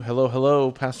Hello,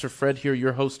 hello. Pastor Fred here,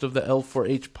 your host of the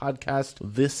L4H podcast.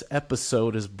 This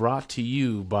episode is brought to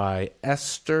you by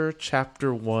Esther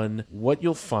chapter 1. What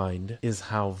you'll find is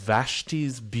how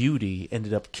Vashti's beauty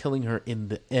ended up killing her in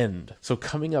the end. So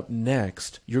coming up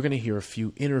next, you're going to hear a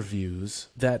few interviews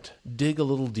that dig a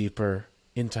little deeper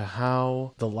into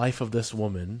how the life of this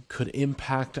woman could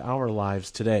impact our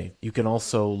lives today. You can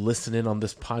also listen in on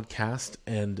this podcast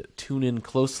and tune in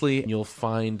closely, and you'll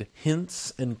find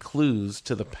hints and clues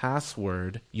to the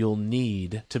password you'll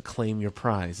need to claim your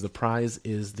prize. The prize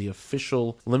is the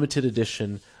official limited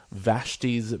edition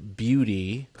Vashti's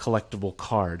Beauty collectible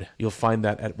card. You'll find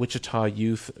that at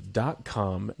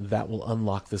wichitayouth.com. That will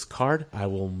unlock this card. I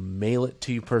will mail it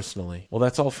to you personally. Well,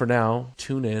 that's all for now.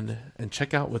 Tune in and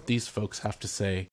check out what these folks have to say.